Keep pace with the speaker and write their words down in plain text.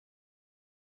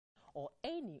or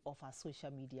any of our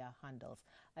social media handles.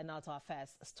 And now to our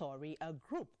first story, a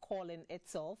group calling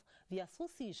itself the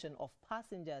Association of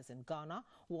Passengers in Ghana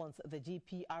wants the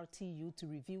GPRTU to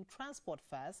review transport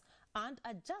fares and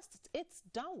adjust its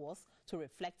downwards to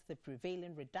reflect the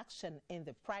prevailing reduction in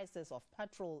the prices of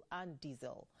petrol and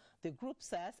diesel. The group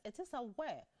says it is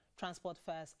aware transport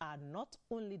fares are not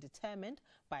only determined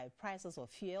by prices of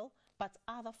fuel, but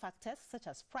other factors such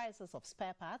as prices of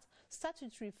spare parts,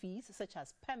 statutory fees such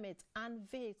as permit and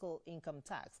vehicle income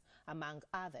tax, among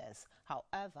others.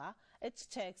 However, its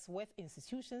checks with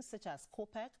institutions such as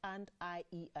COPEC and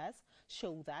IES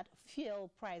show that fuel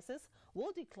prices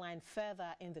will decline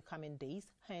further in the coming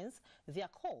days, hence their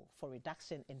call for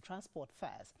reduction in transport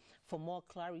fares. For more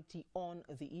clarity on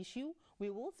the issue, we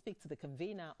will speak to the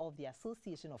convener of the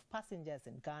Association of Passengers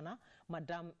in Ghana,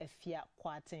 Madam Efia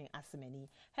Kwating Asemeni.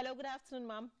 Hello, good afternoon,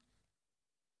 ma'am.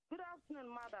 Good afternoon,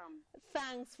 madam.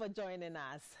 Thanks for joining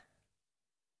us.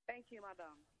 Thank you,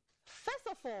 madam. First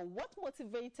of all, what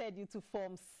motivated you to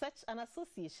form such an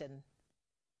association?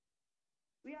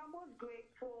 We are most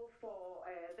grateful for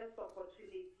this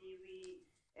opportunity. We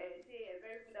say a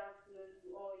very good afternoon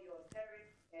to all your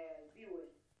terrorist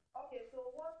viewers. Okay,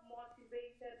 so what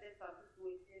motivated this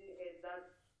association is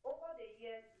that over the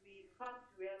years we've come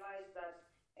to realize that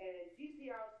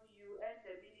GTRTU and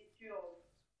the Ministry of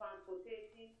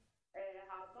Transportation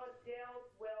have not dealt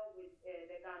well with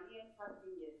the Ghanaian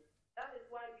passengers. That is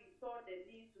why we saw the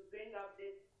need to bring up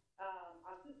this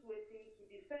association to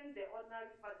defend the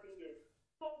ordinary passengers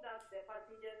so that the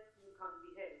passengers can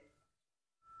be heard.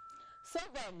 So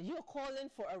then, you're calling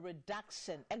for a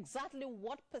reduction. Exactly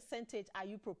what percentage are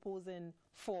you proposing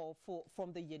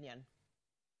from the union?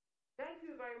 Thank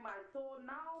you very much. So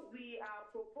now we are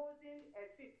proposing a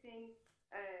 15%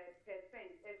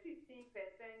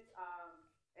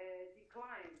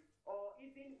 decline, or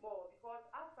even more, because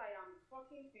as I am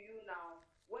talking to you now,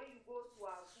 when you go to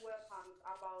our fuel pumps,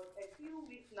 about a few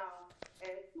weeks now,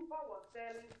 Super was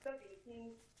selling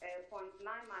 17.99.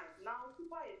 Now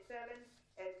Super is selling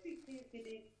 16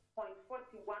 cedis,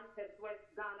 0.41 per West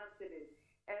Ghana cedis.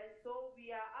 And so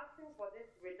we are asking for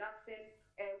this reduction.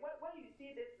 When you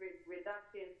see this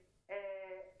reduction,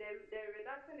 the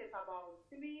reduction is about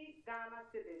 3 Ghana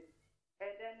cedis,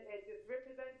 and then it is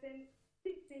representing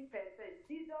 16%.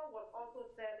 Diesel was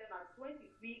also selling at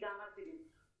 23 Ghana cedis,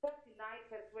 49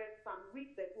 per West some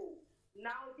weeks ago.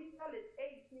 Now diesel is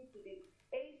 18 cedis,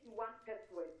 81 per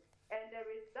West, and the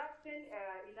reduction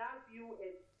in our view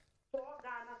is 4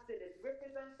 Ghana cedis,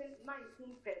 representing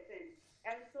 19%.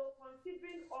 And so,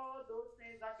 considering all those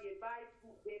things that they buy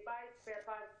spare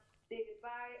parts, they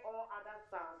buy all other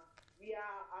stuff, we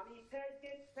are,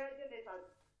 purging it at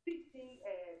 15%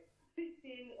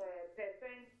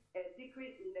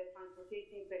 decrease in the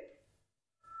transportation fare.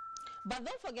 But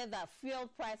don't forget that fuel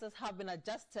prices have been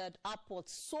adjusted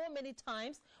upwards so many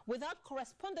times without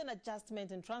corresponding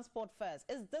adjustment in transport fares.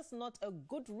 Is this not a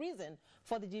good reason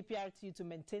for the GPRTU to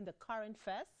maintain the current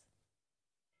fares?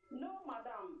 No,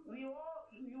 madam. You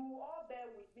all bear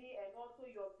with me, and also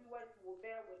your viewers will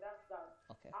bear with us that.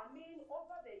 Okay.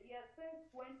 Over the years,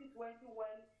 since 2020,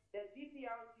 when the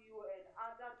GTRTU and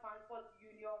other transport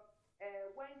unions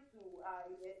went to a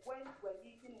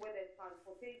meeting with the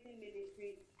Transportation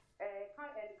Ministry,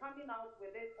 and coming out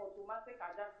with this automatic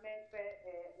adjustment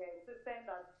system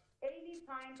that any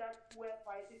time that fuel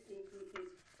prices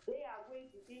increases, they are going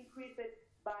to increase it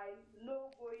by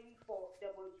not going for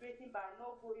demonstration, by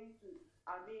not going to,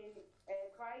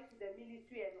 cry to the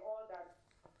ministry and all that.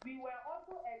 We were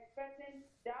also expecting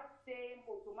that same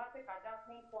automatic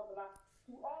adjustment formula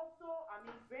to also,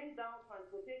 bring down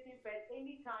transportation fares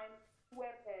anytime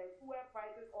fuel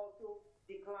prices also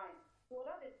decline. So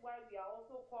that is why we are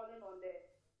also calling on the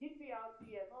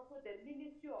GPRT and also the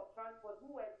Ministry of Transport,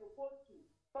 who were supposed to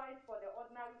fight for the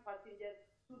ordinary passengers,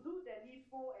 to do the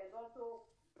needful and also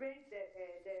bring the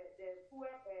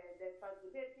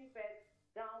transportation fares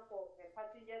down for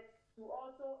passengers to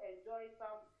also enjoy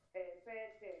some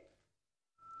fair share.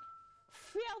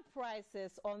 Fuel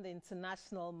prices on the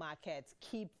international market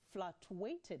keep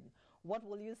fluctuating. What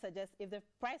will you suggest if the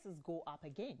prices go up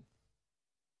again?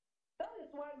 That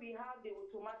is why we have the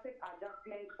automatic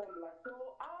adjustment formula.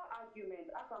 So our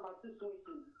argument as an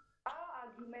association,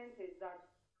 is that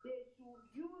they should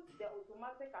use the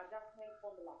automatic adjustment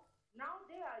formula. Now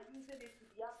they are using it to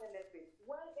their benefit.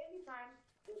 Well, anytime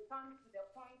they come to the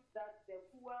point that the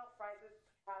fuel prices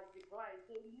has declined,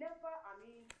 they never,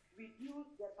 reduce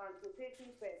the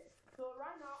transportation fares. So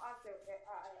right now, as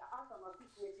an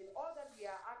association, all that we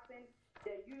are asking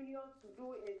the unions to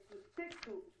do is to stick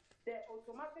to the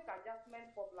automatic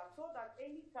adjustment formula, so that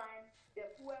anytime the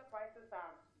fuel prices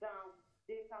are down,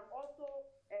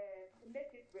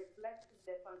 reflect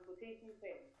the transportation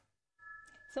fare.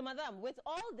 So, Madam, with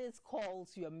all these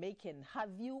calls you're making,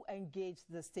 have you engaged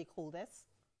the stakeholders?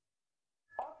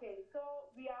 Okay, so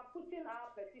we are putting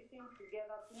our petition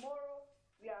together. Tomorrow,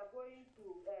 we are going to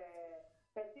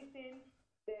petition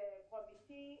the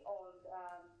Committee on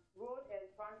Road and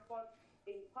Transport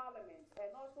in Parliament.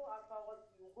 And also afterwards,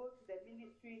 we will go to the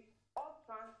Ministry of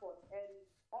Transport. And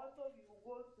also we will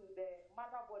go to the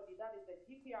mother body, that is the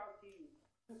GPRTU,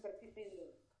 to petition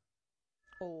them.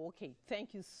 Oh, okay.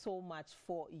 Thank you so much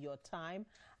for your time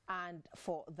and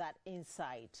for that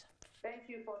insight. Thank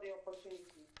you for the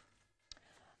opportunity.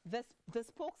 The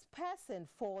spokesperson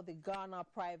for the Ghana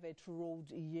Private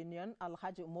Road Union,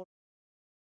 Alhaji